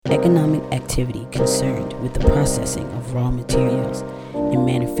economic activity concerned with the processing of raw materials and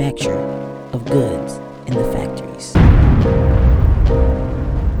manufacture of goods in the factories.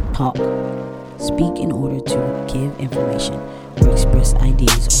 Talk. Speak in order to give information or express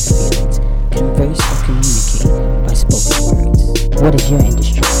ideas or feelings. Converse or communicate by spoken words. What is your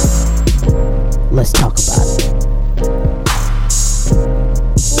industry? Let's talk about it.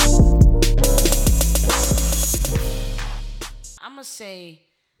 I'm gonna say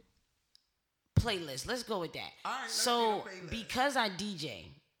playlist. Let's go with that. All right, let's so do the playlist. because I DJ,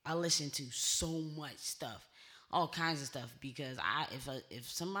 I listen to so much stuff, all kinds of stuff. Because if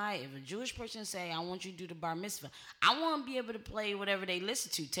a Jewish person say I want you to do the bar mitzvah, I want to be able to play whatever they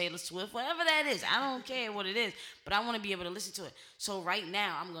listen to, Taylor Swift, whatever that is. I don't care what it is, but I want to be able to listen to it. So right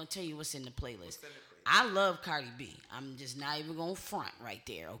now, I'm gonna tell you what's in the playlist. I love Cardi B. I'm just not even gonna front right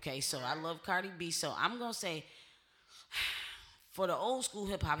there. Okay, so I love Cardi B. So I'm gonna say. For the old school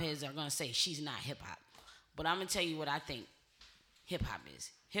hip hop heads, are gonna say she's not hip hop, but I'm gonna tell you what I think hip hop is.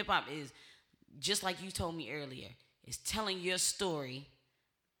 Hip hop is just like you told me earlier. It's telling your story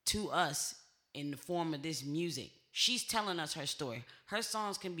to us in the form of this music. She's telling us her story. Her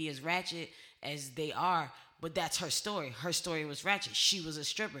songs can be as ratchet as they are, but that's her story. Her story was ratchet. She was a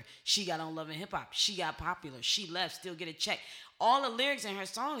stripper. She got on Love and Hip Hop. She got popular. She left, still get a check. All the lyrics in her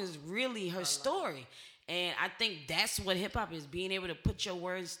song is really her story. And I think that's what hip-hop is, being able to put your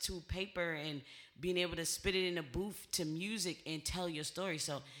words to paper and being able to spit it in a booth to music and tell your story.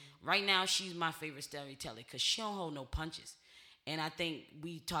 So right now, she's my favorite storyteller because she don't hold no punches. And I think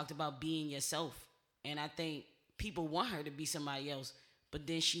we talked about being yourself. And I think people want her to be somebody else, but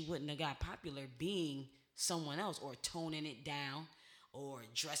then she wouldn't have got popular being someone else or toning it down or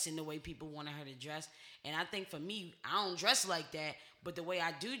dressing the way people wanted her to dress. And I think for me, I don't dress like that, but the way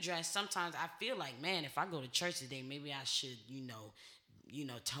I do dress, sometimes I feel like, man, if I go to church today, maybe I should,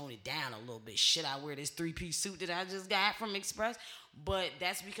 tone it down a little bit. Should I wear this 3-piece suit that I just got from Express? But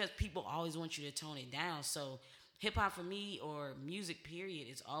that's because people always want you to tone it down. So hip-hop for me, or music period,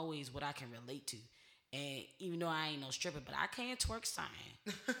 is always what I can relate to. And even though I ain't no stripper, but I can't twerk sign.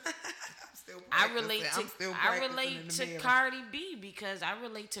 I relate to Cardi B because I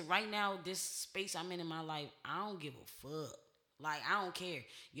relate to right now this space I'm in my life. I don't give a fuck. Like, I don't care.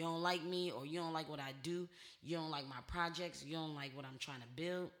 You don't like me or you don't like what I do. You don't like my projects. You don't like what I'm trying to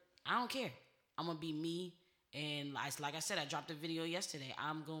build. I don't care. I'm going to be me. And like I said, I dropped a video yesterday.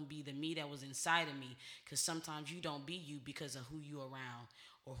 I'm going to be the me that was inside of me, because sometimes you don't be you because of who you around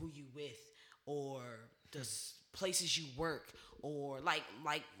or who you with or the places you work, or like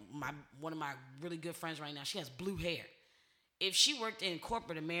one of my really good friends right now, she has blue hair. If she worked in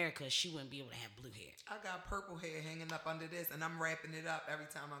corporate America, she wouldn't be able to have blue hair. I got purple hair hanging up under this, and I'm wrapping it up every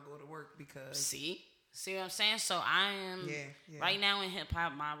time I go to work because... See what I'm saying? So I am... Yeah. Right now in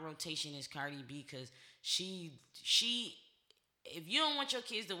hip-hop, my rotation is Cardi B, because she... If you don't want your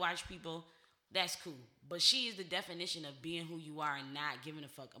kids to watch people, that's cool. But she is the definition of being who you are and not giving a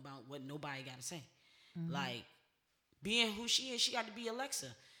fuck about what nobody got to say. Mm-hmm. Like, being who she is, she got to be Alexa.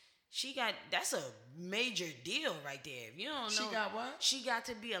 That's a major deal right there. If you don't know, she got what? She got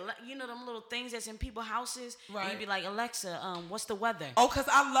to be them little things that's in people's houses. Right. And you be like, Alexa, what's the weather? Oh, because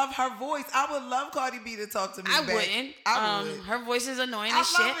I love her voice. I would love Cardi B to talk to me. I wouldn't. I would. Her voice is annoying as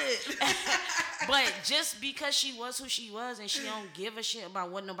shit. I love it. But just because she was who she was and she don't give a shit about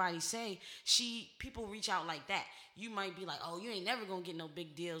what nobody say, people reach out like that. You might be like, oh, you ain't never gonna get no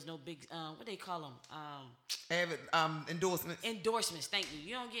big deals, no big what they call them? Endorsements. Endorsements. Thank you.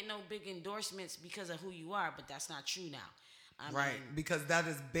 You don't get no big endorsements because of who you are, but that's not true now. I mean, because that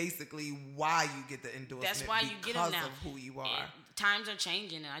is basically why you get the endorsement. That's why you get them now. Because of who you are. And times are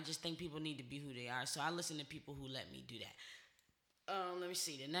changing, and I just think people need to be who they are. So I listen to people who let me do that. Let me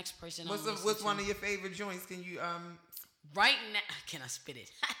see. The next person. What's one of your favorite joints? Can you Right now, can I spit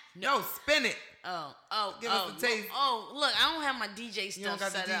it? No, spin it. Give us a taste. Look, I don't have my DJ stuff you don't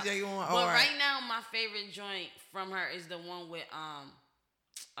got set the DJ up. on. But right now, my favorite joint from her is the one with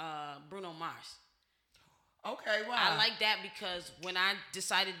Bruno Mars. Okay, wow. I like that because when I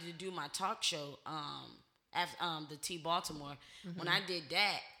decided to do my talk show, after the T Baltimore, when I did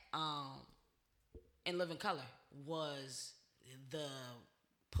that, and Live in Color was the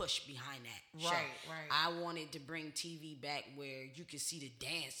push behind that show. Right. I wanted to bring TV back where you could see the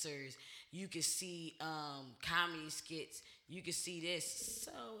dancers, you could see comedy skits, you could see this.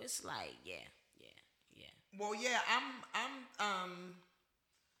 So it's like, yeah. Well, yeah, I'm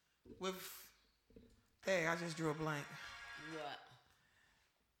with. Hey, I just drew a blank. What?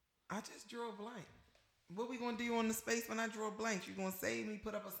 I just drew a blank. What we gonna do on the space when I draw blanks? You gonna save me,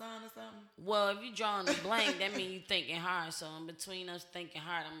 put up a sign or something? Well, if you drawing a blank, that means you thinking hard. So in between us thinking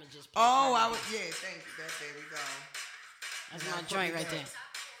hard, I'm gonna just. Oh, I was thank you. There we go. That's my joint right there.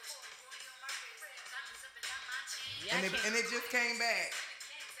 Yeah, and it just came back.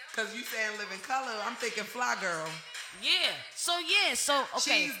 Cause you saying Live in Color, I'm thinking Fly Girl. Yeah. So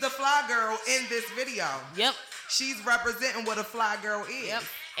okay. She's the Fly Girl in this video. Yep. She's representing what a fly girl is. Yep.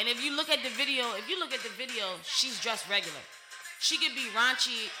 And if you look at the video, she's dressed regular. She could be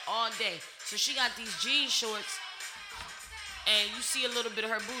raunchy all day. So she got these jean shorts, and you see a little bit of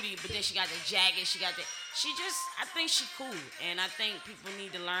her booty, but then she got the jacket. I think she cool. And I think people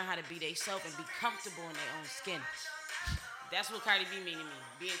need to learn how to be themselves and be comfortable in their own skin. That's what Cardi B mean to me.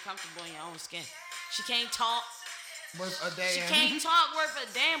 Being comfortable in your own skin. She can't talk. Worth a damn. She can't talk worth a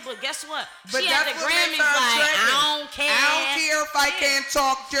damn, but guess what? But she at the Grammys like, I don't care. I don't care if I can't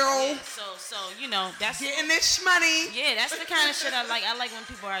talk, Joe. Yeah, so you know, that's getting this money. Yeah, that's the kind of shit I like. I like when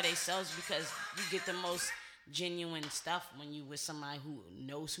people are themselves because you get the most genuine stuff when you with somebody who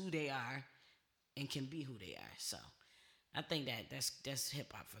knows who they are and can be who they are. So I think that's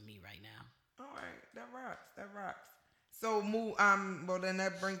hip hop for me right now. All right, that rocks. So well then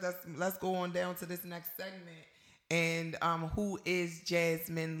that brings us. Let's go on down to this next segment. And who is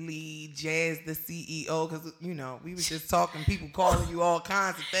Jasmine Lee, Jazz the CEO? Because, you know, we was just talking, people calling you all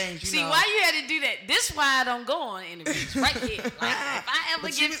kinds of things, See, why you had to do that? This is why I don't go on interviews, right here. Like, if I ever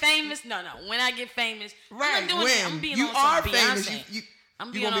get famous, when I get famous, right, I'm not doing it. I'm being you on are some famous. Beyonce.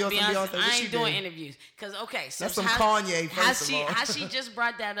 I'm being on Beyonce. I ain't doing interviews. Because, okay. So that's some Kanye, first of all. How she just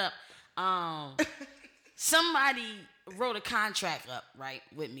brought that up. Somebody wrote a contract up, right,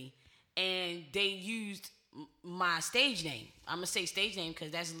 with me. And they used my stage name. I'm gonna say stage name because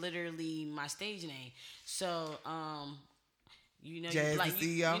that's literally my stage name. So, you know, Jazz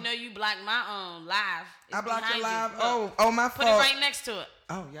you blocked my live. It's I blocked your live. You. Oh, my fault. Put it right next to it.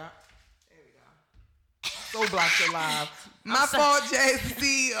 Oh yeah. There we go. So blocked your live. My fault, Jazz the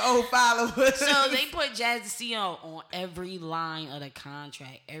CEO followers. So they put Jazz the CEO on every line of the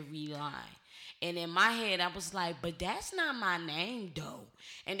contract, every line. And in my head, I was like, but that's not my name, though.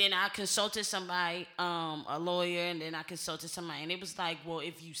 And then I consulted somebody, a lawyer, and then I consulted somebody. And it was like, well,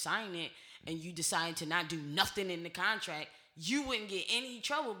 if you sign it and you decide to not do nothing in the contract, you wouldn't get any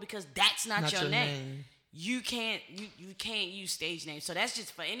trouble because that's not your name. You can't use stage names. So that's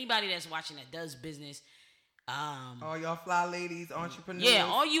just for anybody that's watching that does business. All y'all fly ladies, entrepreneurs. Yeah,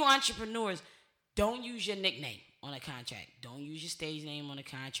 all you entrepreneurs, don't use your nickname on a contract. Don't use your stage name on a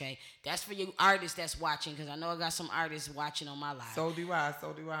contract. That's for your artists that's watching, because I know I got some artists watching on my live. So do I.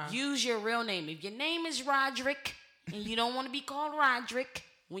 Use your real name. If your name is Roderick and you don't want to be called Roderick,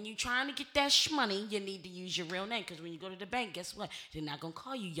 when you're trying to get that shmoney, you need to use your real name, because when you go to the bank, guess what? They're not going to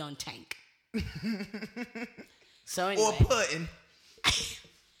call you Young Tank. So anyway. Or Puddin'.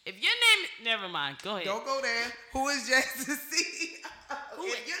 If your name... Never mind. Go ahead. Don't go there. Who is Jazz the CEO?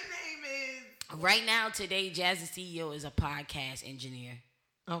 If your name is... Right now, today, Jazz the CEO is a podcast engineer.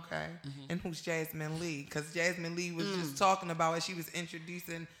 Okay. Mm-hmm. And who's Jasmine Lee? Because Jasmine Lee was just talking about as she was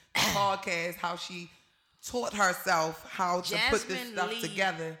introducing the podcast, how she taught herself how to put this stuff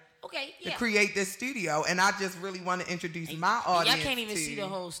together. Okay, to create this studio. And I just really want to introduce my audience. Y'all can't even see the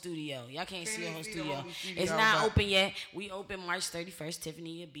whole studio. Y'all can't see the whole studio. It's not open yet. We open March 31st.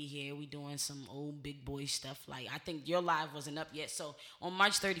 Tiffany will be here. We doing some old big boy stuff. Like, I think your live wasn't up yet. So on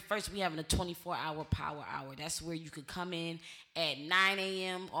March 31st, we having a 24-hour power hour. That's where you could come in at 9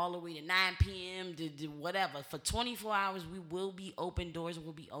 a.m. all the way to 9 p.m. to whatever. For 24 hours, we will be open. Doors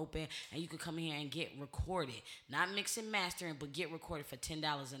will be open. And you could come in here and get recorded. Not mixing, mastering, but get recorded for $10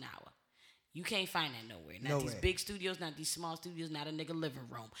 an hour. You can't find that nowhere. Not these big studios, not these small studios, not a nigga living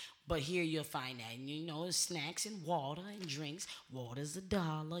room. But here you'll find that. And you know, it's snacks and water and drinks. Water's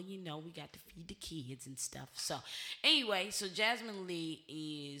 $1. You know, we got to feed the kids and stuff. So anyway, so Jasmine Lee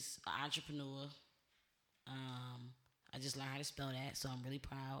is an entrepreneur. I just learned how to spell that, so I'm really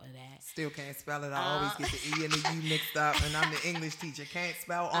proud of that. Still can't spell it. I always get the E and the U mixed up, and I'm the English teacher. Can't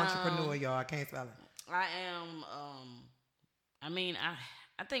spell entrepreneur, y'all. I can't spell it. I am,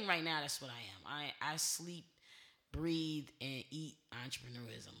 I think right now that's what I am. I sleep, breathe, and eat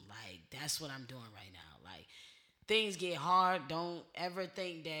entrepreneurism. Like, that's what I'm doing right now. Like, things get hard. Don't ever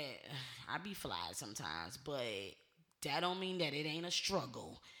think that I be fly sometimes, but that don't mean that it ain't a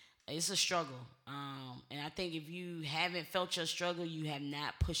struggle. It's a struggle. And I think if you haven't felt your struggle, you have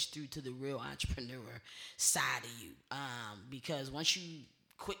not pushed through to the real entrepreneur side of you. Because once you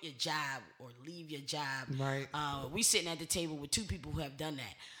quit your job or leave your job, right? We sitting at the table with two people who have done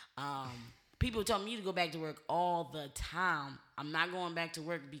that. People tell me to go back to work all the time. I'm not going back to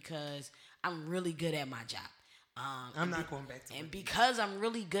work because I'm really good at my job. I'm not going back to And work. because I'm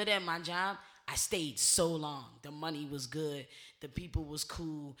really good at my job, I stayed so long. The money was good. The people was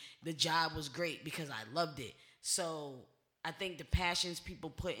cool. The job was great because I loved it. So I think the passions people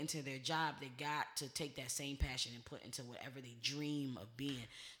put into their job, they got to take that same passion and put into whatever they dream of being.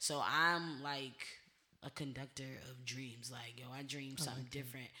 So I'm like a conductor of dreams. Like, yo, I dream something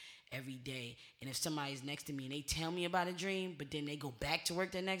different every day. And if somebody's next to me and they tell me about a dream, but then they go back to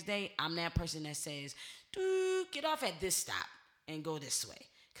work the next day, I'm that person that says, dude, get off at this stop and go this way.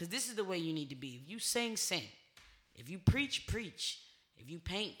 Because this is the way you need to be. If you sing, sing. If you preach, preach. If you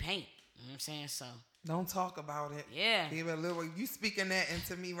paint, paint. You know what I'm saying? So Don't talk about it. Yeah. Give it a little. You speaking that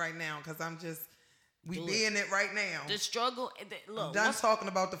into me right now because I'm just, we Do be in it right now. the struggle, look. I'm done talking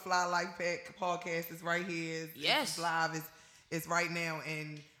about the Fly Life Pack podcast. Is right here. Yes. It's live. It's right now,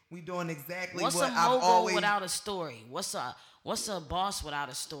 and we doing exactly What's what a I've mogul always. without a story? What's a boss without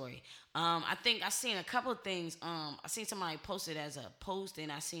a story? I think I seen a couple of things. I seen somebody post it as a post,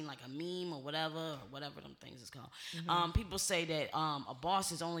 and I seen like a meme or whatever them things is called. Mm-hmm. People say that a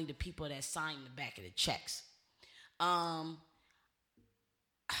boss is only the people that sign the back of the checks.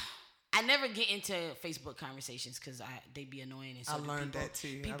 I never get into Facebook conversations because they be annoying. And so I do learned people. that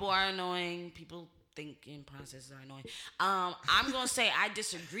too. People are annoying. People thinking processes are annoying. I'm gonna say I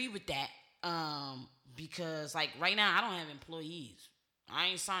disagree with that because like right now I don't have employees. I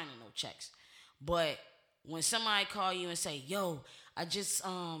ain't signing no checks. But when somebody call you and say, "Yo, I just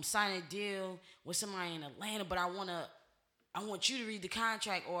signed a deal with somebody in Atlanta, but I want you to read the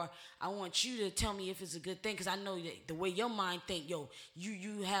contract, or I want you to tell me if it's a good thing, because I know that the way your mind think, yo,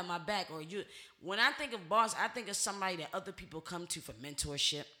 you have my back, or you." When I think of boss, I think of somebody that other people come to for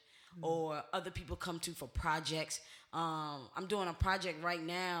mentorship, or other people come to for projects. I'm doing a project right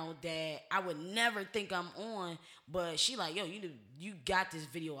now that I would never think I'm on, but she like, yo, you got this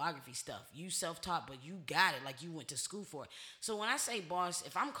videography stuff. You self-taught, but you got it, like you went to school for it. So when I say boss,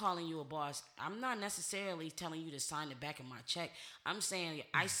 if I'm calling you a boss, I'm not necessarily telling you to sign the back of my check. I'm saying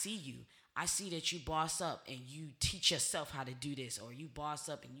I see you. I see that you boss up and you teach yourself how to do this, or you boss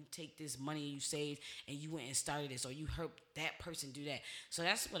up and you take this money you saved and you went and started this, or you helped that person do that. So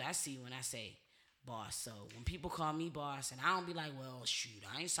that's what I see when I say boss. So when people call me boss, and I don't be like, well, shoot,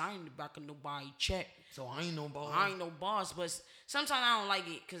 I ain't signing the back of nobody check, So I ain't no boss. I ain't no boss. But sometimes I don't like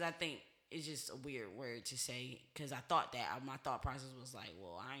it because I think it's just a weird word to say, because I thought that my thought process was like,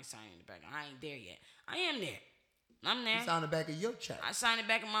 well, I ain't signing the back. I ain't there yet. I am there. I'm there. You sign the back of your check. I signed it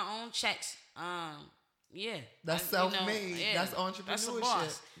back in my own checks. Yeah. That's self-made. That's entrepreneurship. That's a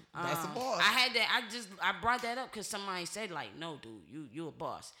boss. That's a boss. I had that. I brought that up because somebody said like, no, dude, you a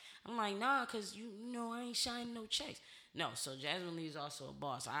boss. I'm like, nah, because you know I ain't signing no checks. No, so Jasmine Lee is also a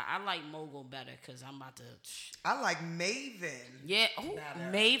boss. I like mogul better because I'm about to. I like Maven. Yeah,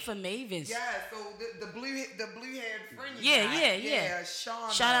 made for Mavens. Yeah, so the blue haired friend. Yeah.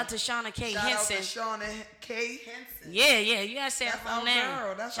 Shauna. Shout out to Shauna K. Henson. Shout out to Shauna K. Henson. Yeah, you gotta say it That's from our there.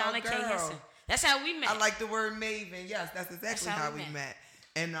 girl. That's Shauna our K. girl. Henson. That's how we met. I like the word Maven. Yes, that's exactly how we met.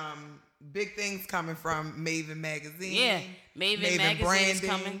 And big things coming from Maven Magazine. Yeah, Maven Magazine's branding.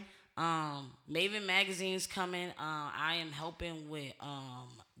 coming. Maven Magazine's coming. I am helping with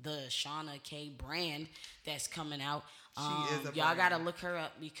the Shauna K brand that's coming out. She is a y'all brand. gotta look her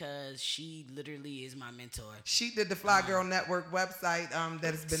up because she literally is my mentor. She did the Fly Girl Network website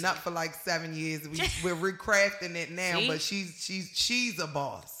that has been up for like 7 years. We're recrafting it now, See? but she's a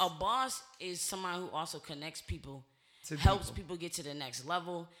boss. A boss is someone who also connects people, To helps people. people get to the next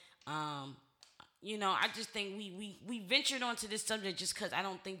level. I just think we ventured onto this subject just because I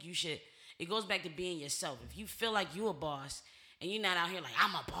don't think you should. It goes back to being yourself. If you feel like you're a boss and you're not out here like,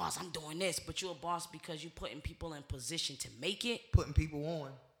 I'm a boss, I'm doing this, but you're a boss because you're putting people in position to make it. Putting people on.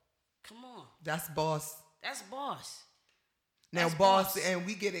 Come on. That's boss. That's boss. Now, That's boss, boss. and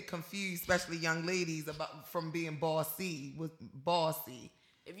we get it confused, especially young ladies, from being bossy with bossy.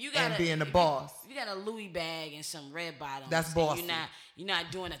 If you got And being a if boss. you got a Louis bag and some red bottoms, That's and bossy. You're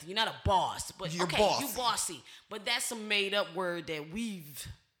not doing nothing. You're not a boss, but You're okay, bossy. you bossy. But that's a made up word that we've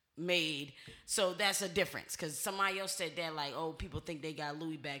made, so that's a difference. Because somebody else said that, like, oh, people think they got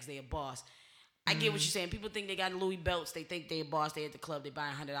Louis bags, they a boss. I get what you're saying. People think they got Louis belts, they think they a boss. They at the club, they buy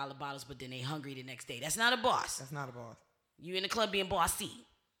 $100 bottles, but then they hungry the next day. That's not a boss. That's not a boss. You in the club being bossy,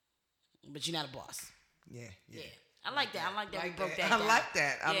 but you're not a boss. Yeah. Yeah. I like that. I like that we broke that I down. like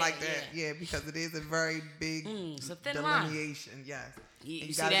that. I Yeah, like that. Yeah, because it is a very big it's a thin line. delineation. Yes. You And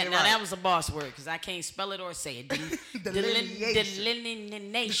you see gotta that? get Now right. that was a boss word because I can't spell it or say it. Delineation.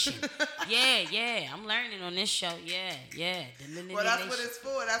 Delineation. Yeah. I'm learning on this show. Yeah. Well, that's Delineation. what it's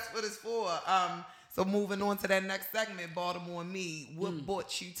for. That's what it's for. So moving on to that next segment, Baltimore and Me. What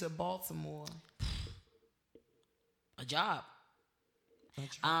brought you to Baltimore? A job.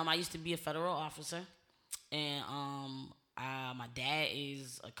 I used to be a federal officer, and my dad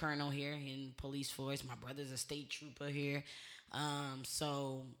is a colonel here in police force. My brother's a state trooper here.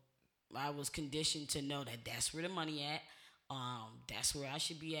 So I was conditioned to know that that's where the money at. That's where I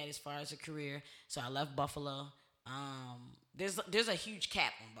should be at as far as a career. So I left Buffalo. There's a huge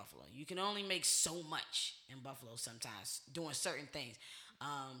cap on Buffalo. You can only make so much in Buffalo sometimes doing certain things.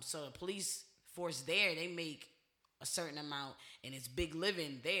 So the police force there, they make a certain amount, and it's big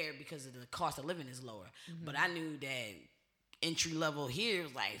living there because of the cost of living is lower. Mm-hmm. But I knew that entry level here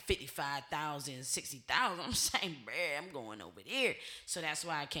was like 55,000, 60,000. I'm saying, bruh, I'm going over there. So that's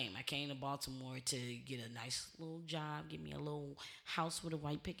why I came. I came to Baltimore to get a nice little job, give me a little house with a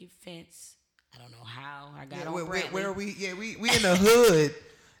white picket fence. I don't know how I got on Bradley. Where are we? Yeah, we in the hood.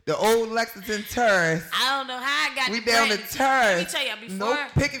 The old Lexington Terrace. I don't know how I got. We down the terrace. Let me tell you, no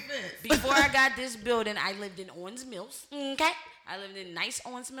picket fence. Before I got this building, I lived in Owens Mills. Okay, I lived in nice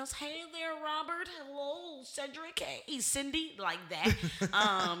Owens Mills. Hey there, Robert. Hello, Cedric. Hey, Cindy. Like that.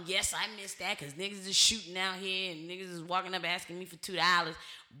 Yes, I missed that because niggas is shooting out here and niggas is walking up asking me for $2.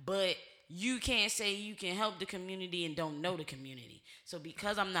 But you can't say you can help the community and don't know the community. So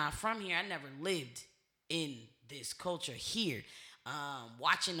because I'm not from here, I never lived in this culture here.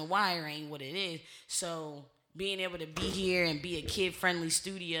 Watching The Wire ain't what it is. So being able to be here and be a kid-friendly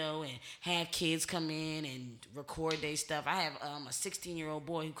studio and have kids come in and record their stuff. I have a 16-year-old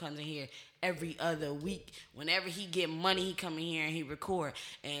boy who comes in here every other week. Whenever he get money, he come in here and he record.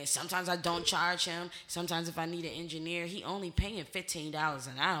 And sometimes I don't charge him. Sometimes if I need an engineer, he only paying $15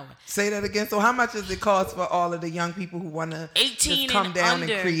 an hour. Say that again. So how much does it cost for all of the young people who want to just come down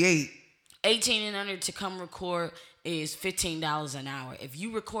and create? 18 and under to come record is $15 an hour. If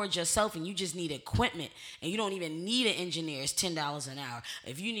you record yourself and you just need equipment and you don't even need an engineer, it's $10 an hour.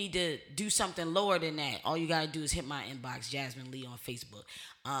 If you need to do something lower than that, all you gotta do is hit my inbox, Jasmine Lee on Facebook.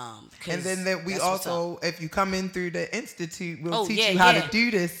 And then we also, if you come in through the institute, we'll teach you how to do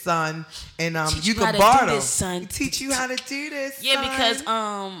this, son. And you can borrow. Teach you how to do this, son. Yeah, because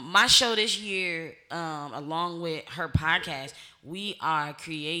my show this year, along with her podcast, we are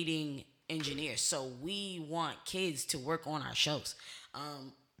creating engineers. So we want kids to work on our shows.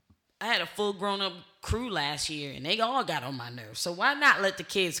 I had a full grown up crew last year and they all got on my nerves. So why not let the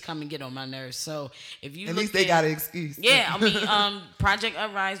kids come and get on my nerves? So if you at least they got an excuse. Yeah, I mean, Project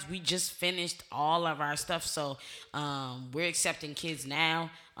Uprise, we just finished all of our stuff. So we're accepting kids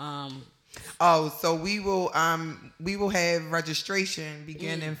now. So we will have registration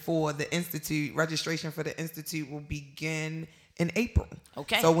beginning for the institute. Registration for the institute will begin in April.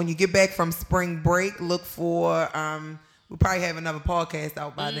 Okay. So when you get back from spring break, look for we'll probably have another podcast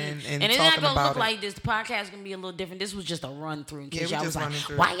out by then and it's talking not gonna about look like this. The podcast is gonna be a little different. This was just a run through in case y'all was like,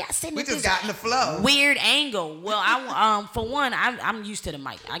 through. why y'all sitting We at just this got in the flow. Weird angle. Well, I for one, I'm used to the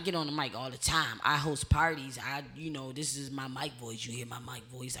mic. I get on the mic all the time. I host parties. This is my mic voice. You hear my mic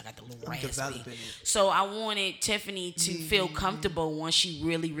voice. I got the little raspy. So I wanted Tiffany to feel comfortable once she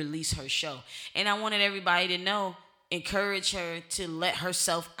really released her show. And I wanted everybody to know, encourage her to let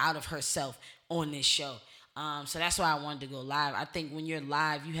herself out of herself on this show. So that's why I wanted to go live. I think when you're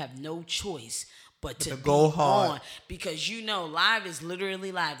live, you have no choice but to go hard. Because live is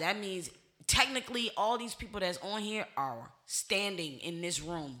literally live. That means technically all these people that's on here are standing in this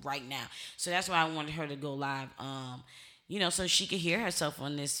room right now. So that's why I wanted her to go live, so she could hear herself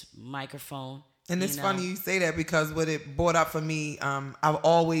on this microphone. And it's funny you say that because what it brought up for me, I've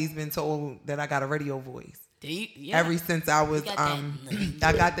always been told that I got a radio voice. Ever since I was, I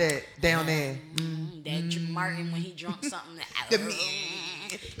got that down there. That Martin when he drunk something. Yeah,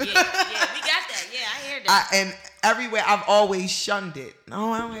 we got that. Yeah, I hear that. And everywhere I've always shunned it.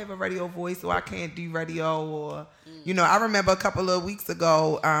 No, I don't have a radio voice, or I can't do radio, or I remember a couple of weeks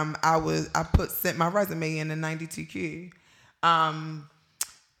ago, I sent my resume in the 92Q,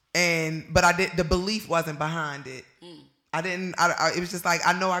 but the belief wasn't behind it. It was just like,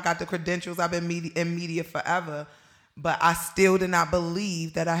 I know I got the credentials. I've been in media forever, but I still did not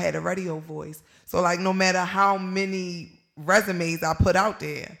believe that I had a radio voice. So like, no matter how many resumes I put out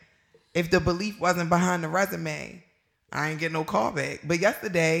there, if the belief wasn't behind the resume, I ain't get no call back. But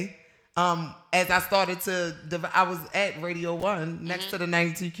yesterday, as I started I was at Radio 1 next to the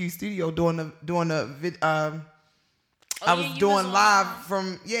 92Q studio doing I was doing live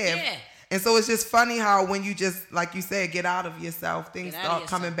from. And so it's just funny how when you just, like you said, get out of yourself, things start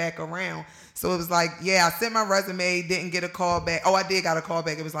coming back around. So it was like, I sent my resume, didn't get a call back. Oh, I did got a call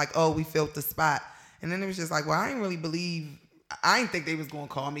back. It was like, oh, we filled the spot. And then it was just like, well, I didn't really believe I didn't think they was going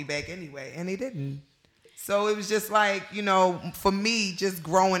to call me back anyway, and they didn't. So it was just like, for me, just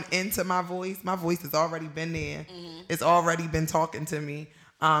growing into my voice has already been there. Mm-hmm. It's already been talking to me.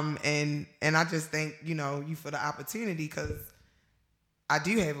 And I just thank, you for the opportunity, because I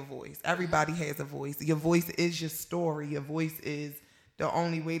do have a voice. Everybody has a voice. Your voice is your story. Your voice is the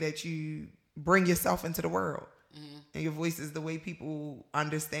only way that you bring yourself into the world. Mm-hmm. And your voice is the way people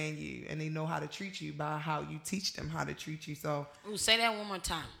understand you, and they know how to treat you by how you teach them how to treat you. So, say that one more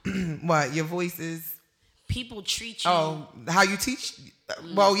time. What? Your voice is... People treat you. Oh, how you teach?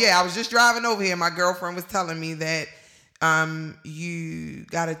 Well, yeah, I was just driving over here. My girlfriend was telling me that you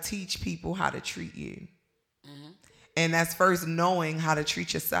got to teach people how to treat you. Mm-hmm. And that's first knowing how to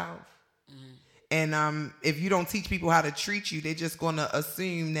treat yourself. Mm-hmm. And if you don't teach people how to treat you, they're just going to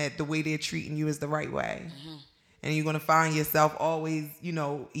assume that the way they're treating you is the right way. Mm-hmm. And you're going to find yourself always,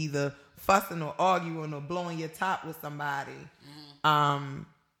 either fussing or arguing or blowing your top with somebody. Mm-hmm.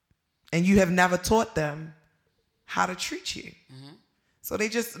 And you have never taught them how to treat you. Mm-hmm. So they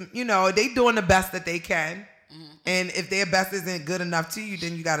just, they doing the best that they can. Mm-hmm. And if their best isn't good enough to you,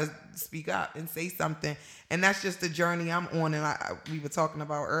 then you got to speak up and say something. And that's just the journey I'm on. And we were talking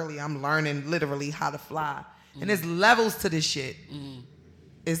about earlier, I'm learning literally how to fly. Mm-hmm. And there's levels to this shit. Mm-hmm.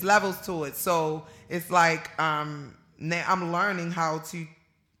 It's levels to it. So it's like, now I'm learning how to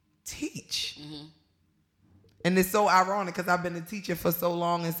teach. Mm-hmm. And it's so ironic, because I've been a teacher for so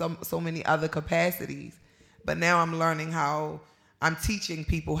long in so many other capacities. But now I'm learning how I'm teaching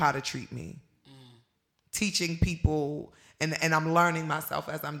people how to treat me. Teaching people, and I'm learning myself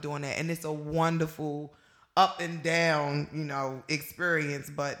as I'm doing that. And it's a wonderful up and down, experience.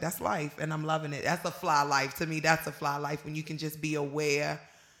 But that's life, and I'm loving it. That's a fly life. To me, that's a fly life, when you can just be aware,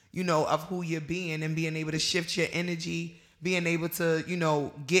 of who you're being, and being able to shift your energy, being able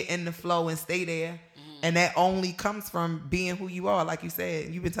to, get in the flow and stay there. And that only comes from being who you are. Like you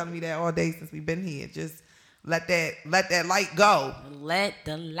said, you've been telling me that all day since we've been here. Just let that light go. Let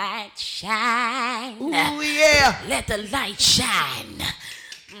the light shine. Ooh, yeah. Let the light shine.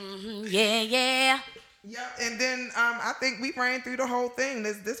 Mm-hmm. Yeah, yeah. Yeah, and then I think we ran through the whole thing.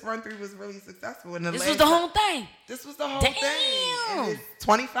 This run through was really successful. This was the whole thing. This was the whole thing. And it's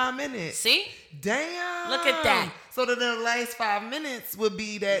 25 minutes. See? Damn. Look at that. So then the last 5 minutes would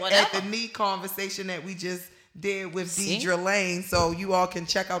be that at the knee conversation that we just did with Deidre Lane. So you all can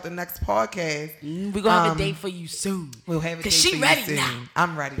check out the next podcast. We're going to have a date for you soon. We'll have a date for you soon. Because she ready now.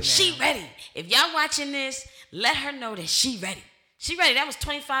 I'm ready now. She ready. If y'all watching this, let her know that she ready. She ready. That was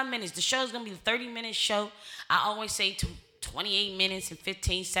 25 minutes. The show's going to be a 30-minute show. I always say 28 minutes and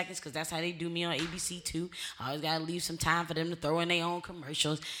 15 seconds, because that's how they do me on ABC too. I always got to leave some time for them to throw in their own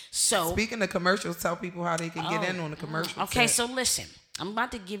commercials. So, speaking of commercials, tell people how they can get in on the commercials. Okay, so listen. I'm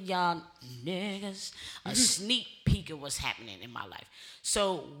about to give y'all niggas a sneak peek of what's happening in my life.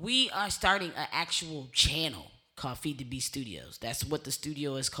 So we are starting an actual channel called Feed the Beast Studios. That's what the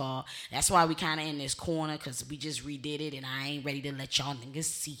studio is called. That's why we kind of in this corner, because we just redid it and I ain't ready to let y'all niggas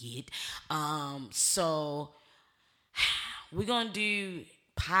see it. So we're going to do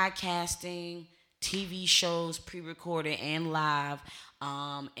podcasting, TV shows, pre-recorded and live.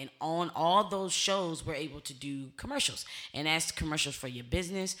 And on all those shows, we're able to do commercials. And that's commercials for your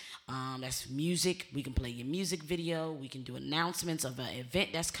business. That's music. We can play your music video. We can do announcements of an event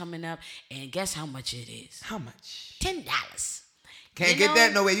that's coming up. And guess how much it is? How much? $10. Can't get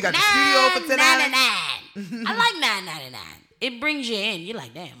that nowhere. You got the studio for $10. $9.99. I like $9.99. It brings you in. You're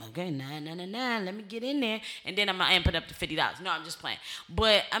like, damn, okay, $9.99. Let me get in there, and then I'm gonna amp it up to $50. No, I'm just playing.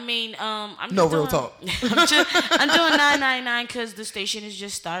 But I mean, I'm just real talk. I'm doing $9.99 because the station is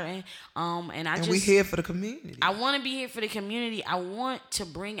just starting. And we here for the community. I want to be here for the community. I want to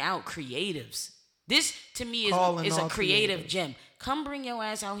bring out creatives. This to me is a creative gem. Come bring your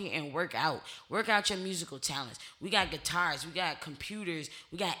ass out here and work out. Work out your musical talents. We got guitars. We got computers.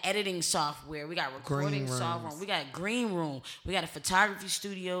 We got editing software. We got recording software. We got green room. We got a photography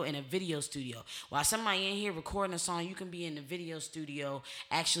studio and a video studio. While somebody in here recording a song, you can be in the video studio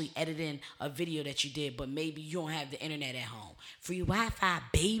actually editing a video that you did, but maybe you don't have the internet at home. Free Wi-Fi,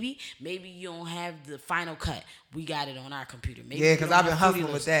 baby. Maybe you don't have the Final Cut. We got it on our computer. Maybe because I've been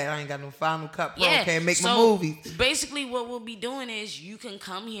hustling with that. I ain't got no Final Cut Pro. Can't make my movies. Basically, what we'll be doing is you can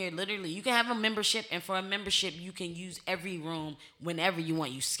come here, literally. You can have a membership, and for a membership, you can use every room whenever you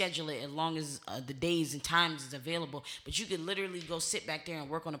want. You schedule it as long as the days and times is available. But you could literally go sit back there and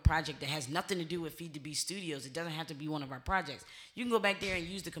work on a project that has nothing to do with Feed the Beast Studios. It doesn't have to be one of our projects. You can go back there and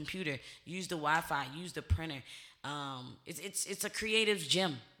use the computer, use the Wi-Fi, use the printer. It's a creative's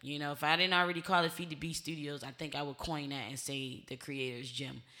gym. You know, if I didn't already call it Feed the Beast Studios, I think I would coin that and say the creator's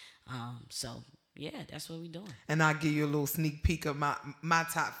gym. So yeah, that's what we doing. And I'll give you a little sneak peek of my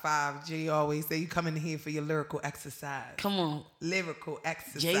top 5. Jay always say you come in here for your lyrical exercise. Come on. Lyrical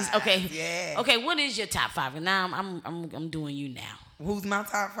exercise. Jay's okay. Yeah. Okay, what is your top 5? And now I'm doing you now. Who's my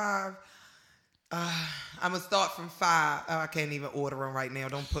top 5? I'm gonna start from 5. I can't even order them right now.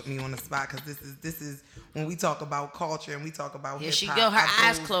 Don't put me on the spot because this is when we talk about culture and we talk about Here hip she hop. go. Her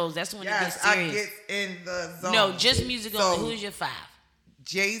eyes closed. That's when it gets serious. I get in the zone. No, just music only. Who's your 5?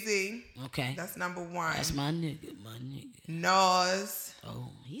 Jay-Z. Okay. That's number 1. That's my nigga. Nas.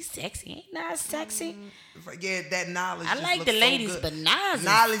 Oh, he's sexy. Ain't Nas sexy? Yeah, that knowledge. I just like the looks ladies, so but Nas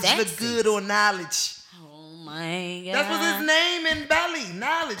knowledge is sexy. look good on knowledge. Oh my God. That's what his name in Belly.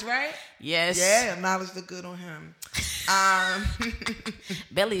 Knowledge, right? Yes. Yeah, knowledge look good on him.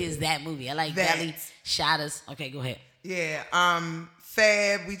 Belly is that movie. I like That. Belly. Shot us. Okay, go ahead. Yeah.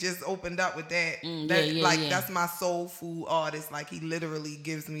 Fab, we just opened up with that. That's my soul food artist. Like, he literally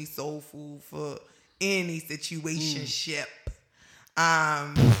gives me soul food for any situationship.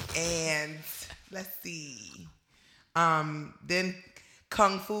 And let's see. Then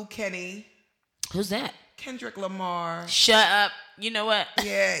Kung Fu Kenny. Who's that? Kendrick Lamar. Shut up. You know what?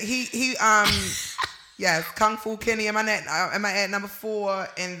 Yeah, he yes, Kung Fu Kenny. Am I at number 4?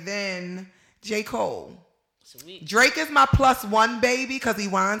 And then J. Cole. Sweet. Drake is my +1 baby because he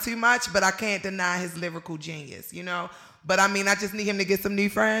whines too much, but I can't deny his lyrical genius, you know? But I mean, I just need him to get some new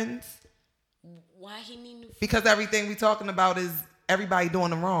friends. Why he need new friends? Because everything we talking about is everybody doing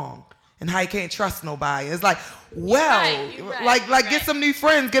the wrong and how you can't trust nobody. It's like, well, You're right. get some new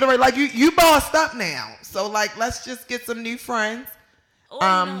friends, get away. Like you bossed up now. So like, let's just get some new friends. Or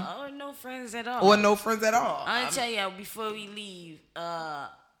no friends at all. Or no friends at all. I'll tell you before we leave,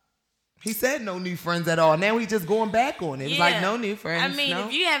 he said no new friends at all. Now we just going back on it. It's like no new friends. I mean, no.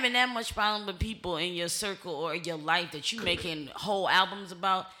 if you having that much problem with people in your circle or your life that you making whole albums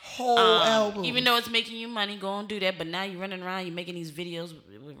about, albums, even though it's making you money, go and do that. But now you're running around, you're making these videos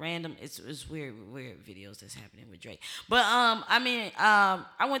with random. It's weird videos that's happening with Drake. But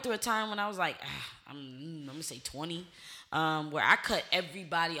I went through a time when I was like, I'm gonna say 20. Where I cut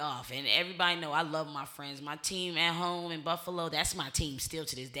everybody off, and everybody know I love my friends. My team at home in Buffalo, that's my team still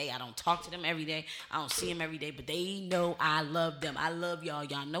to this day. I don't talk to them every day. I don't see them every day, but they know I love them. I love y'all.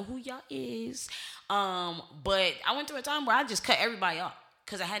 Y'all know who y'all is. But I went through a time where I just cut everybody off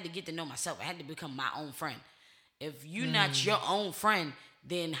because I had to get to know myself. I had to become my own friend. If you're not your own friend,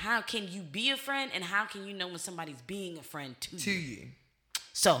 then how can you be a friend, and how can you know when somebody's being a friend to you?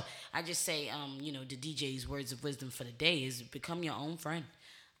 So I just say, the DJ's words of wisdom for the day is become your own friend.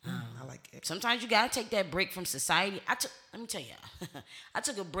 I like it. Sometimes you gotta take that break from society. Let me tell you, I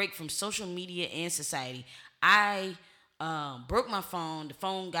took a break from social media and society. I broke my phone. The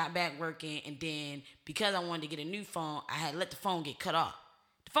phone got back working, and then because I wanted to get a new phone, I had let the phone get cut off.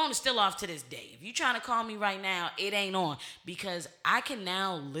 The phone is still off to this day. If you're trying to call me right now, it ain't on because I can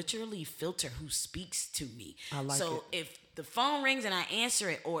now literally filter who speaks to me. I like it. So if the phone rings and I answer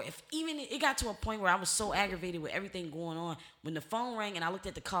it, or if even it got to a point where I was so aggravated with everything going on, when the phone rang and I looked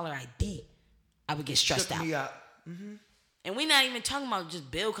at the caller ID, I would get stressed out. Me up. Mm-hmm. And we're not even talking about just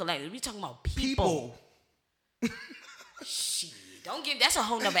bill collectors. We're talking about people. Shit, that's a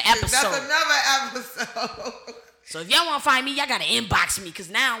whole nother episode. That's another episode. So if y'all want to find me, y'all got to inbox me. Because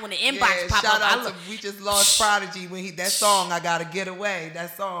now when the inbox pop shout up, out we just lost Prodigy when that song, I got to get away.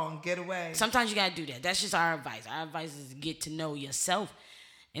 That song, Get Away. Sometimes you got to do that. That's just our advice. Our advice is to get to know yourself.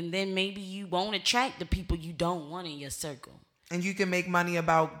 And then maybe you won't attract the people you don't want in your circle. And you can make money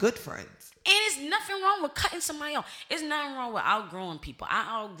about good friends. And it's nothing wrong with cutting somebody off. It's nothing wrong with outgrowing people.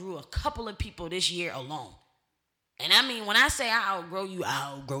 I outgrew a couple of people this year alone. And I mean, when I say I outgrow you.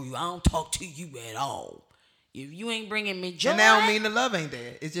 I don't talk to you at all. If you ain't bringing me joy. And that don't mean the love ain't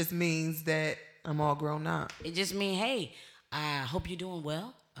there. It just means that I'm all grown up. It just means, hey, I hope you're doing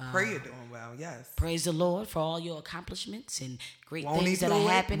well. Pray you're doing well, yes. Praise the Lord for all your accomplishments and great things that are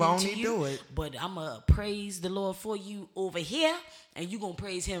happening to you. Do it. But I'm going to praise the Lord for you over here, and you're going to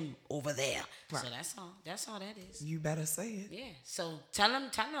praise him over there. Right. So that's all that is. You better say it. Yeah. So tell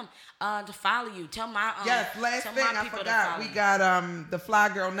them to follow you. Tell my last thing I forgot. We got the Fly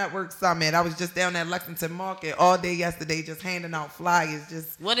Girl Network Summit. I was just down at Lexington Market all day yesterday just handing out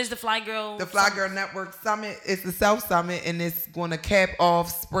flyers. What is the Fly Girl? The Fly Girl Network Summit. It's the Self Summit, and it's going to cap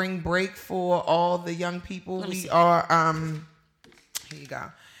off spring break for all the young people. We are here you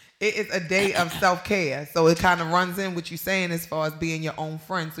go. It is a day of self-care. So it kind of runs in what you're saying as far as being your own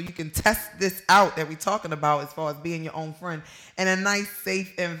friend. So you can test this out that we're talking about as far as being your own friend in a nice,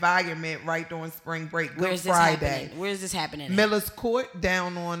 safe environment right during spring break. Good Friday. Where is this happening? Miller's Court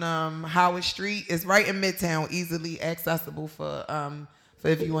down on Howard Street. It's right in Midtown, easily accessible for So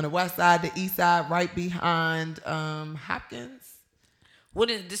if you on the west side, the east side, right behind Hopkins.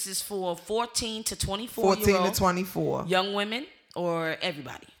 This is for 14 to 24 14 to 24. Young women or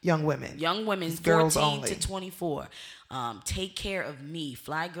everybody? Young women. Young women, It's 14 girls only. to 24. Take Care of Me,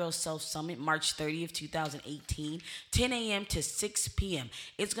 Fly Girl Self Summit, March 30th, 2018, 10 a.m. to 6 p.m.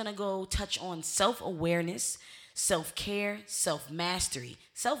 It's going to go touch on self-awareness, self-care, self-mastery.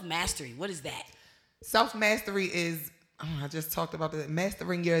 Self-mastery, what is that? Self-mastery is, I just talked about that,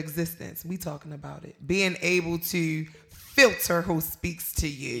 mastering your existence. We talking about it. Being able to filter who speaks to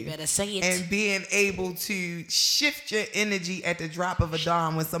you. You better say it. And being able to shift your energy at the drop of a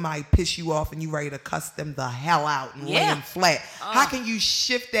dime when somebody piss you off and you ready to cuss them the hell out and lay them flat. How can you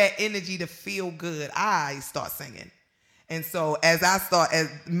shift that energy to feel good? I start singing. And so as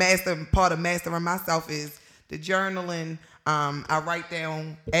part of mastering myself is the journaling. I write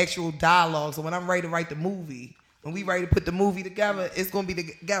down actual dialogue. So when I'm ready to write the movie, when we ready to put the movie together, it's going to be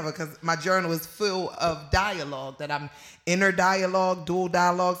together because my journal is full of dialogue that I'm inner dialogue, dual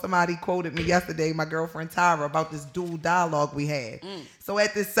dialogue. Somebody quoted me yesterday, my girlfriend Tyra, about this dual dialogue we had. So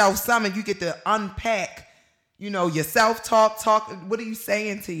at this self-summit, you get to unpack, your self-talk. What are you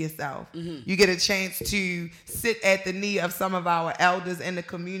saying to yourself? You get a chance to sit at the knee of some of our elders in the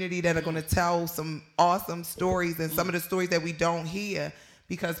community that are going to tell some awesome stories and some of the stories that we don't hear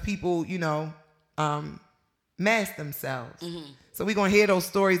because people, mask themselves. So we're going to hear those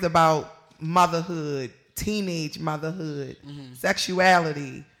stories about motherhood, teenage motherhood,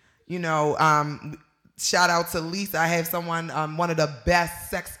 sexuality. Shout out to Lisa. I have someone, one of the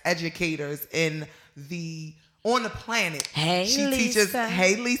best sex educators on the planet. Hey,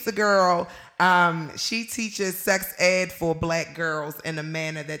 Lisa girl. She teaches sex ed for Black girls in a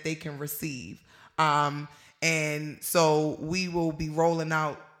manner that they can receive. And so we will be rolling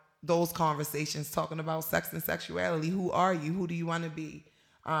out those conversations talking about sex and sexuality. Who are you? Who do you want to be?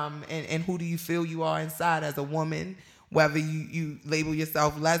 And who do you feel you are inside as a woman? Whether you label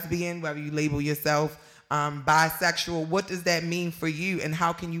yourself lesbian, whether you label yourself bisexual, what does that mean for you? And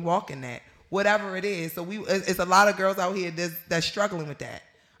how can you walk in that? Whatever it is. So it's a lot of girls out here that's struggling with that.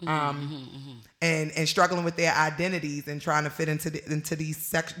 And struggling with their identities and trying to fit into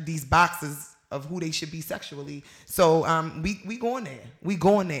these boxes of who they should be sexually. So we going there. We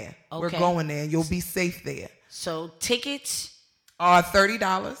going there. Okay. We're going there. You'll be safe there. So tickets are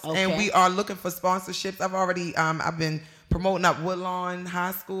 $30, okay. And we are looking for sponsorships. I've been promoting up Woodlawn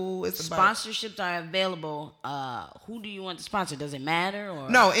High School. Sponsorships are available. Who do you want to sponsor? Does it matter? Or?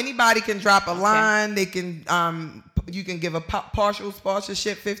 No, anybody can drop a line. They can. You can give a partial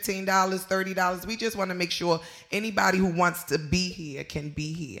sponsorship, $15, $30. We just want to make sure anybody who wants to be here can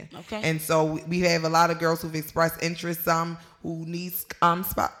be here. Okay. And so we have a lot of girls who've expressed interest, some who need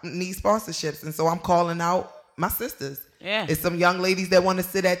sponsorships. And so I'm calling out my sisters. Yeah. It's some young ladies that want to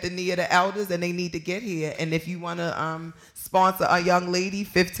sit at the knee of the elders and they need to get here. And if you want to sponsor a young lady,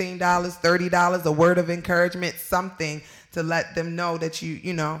 $15, $30, a word of encouragement, something to let them know that that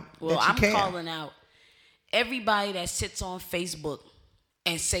you I'm calling out everybody that sits on Facebook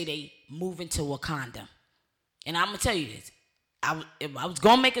and say they moving to Wakanda. And I'm going to tell you this. I was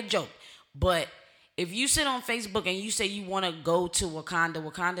going to make a joke, but if you sit on Facebook and you say you want to go to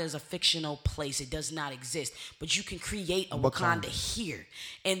Wakanda is a fictional place. It does not exist. But you can create a Wakanda here.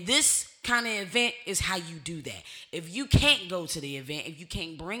 And this kind of event is how you do that. If you can't go to the event, if you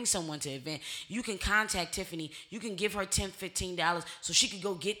can't bring someone to the event, you can contact Tiffany. You can give her $10, $15 so she could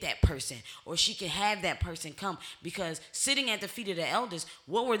go get that person. Or she can have that person come. Because sitting at the feet of the elders,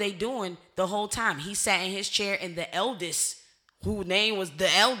 what were they doing the whole time? He sat in his chair and the eldest, whose name was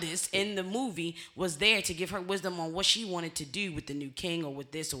the eldest in the movie, was there to give her wisdom on what she wanted to do with the new king or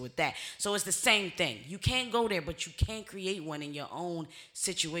with this or with that. So it's the same thing. You can't go there, but you can create one in your own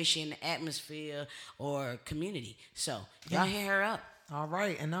situation, atmosphere, or community. So y'all hit her up. All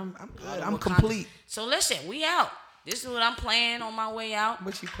right, and I'm good. I'm complete. So listen, we out. This is what I'm playing on my way out.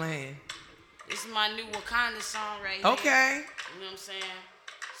 What you playing? This is my new Wakanda song right here. Okay. You know what I'm saying?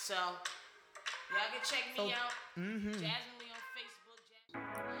 So y'all can check me out. Jasmine Lee on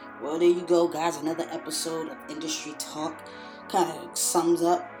Facebook. Well, there you go, guys. Another episode of Industry Talk. Kind of sums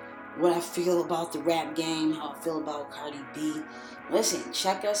up what I feel about the rap game, how I feel about Cardi B. Listen,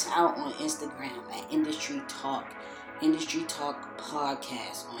 check us out on Instagram at Industry Talk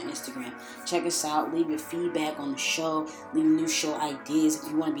Podcast on Instagram. Check us out. Leave your feedback on the show. Leave new show ideas.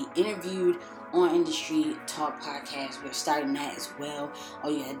 If you want to be interviewed on Industry Talk Podcast, we're starting that as well.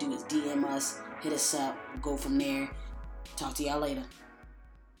 All you gotta do is DM us, hit us up, go from there. Talk to y'all later.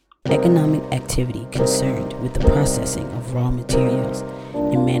 Economic activity concerned with the processing of raw materials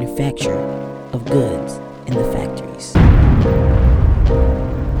and manufacture of goods in the factories.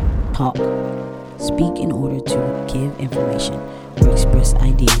 Talk. Speak in order to give information or express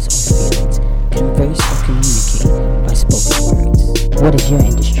ideas or feelings. Converse or communicate by spoken words. What is your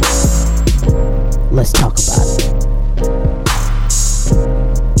industry? Let's talk about it.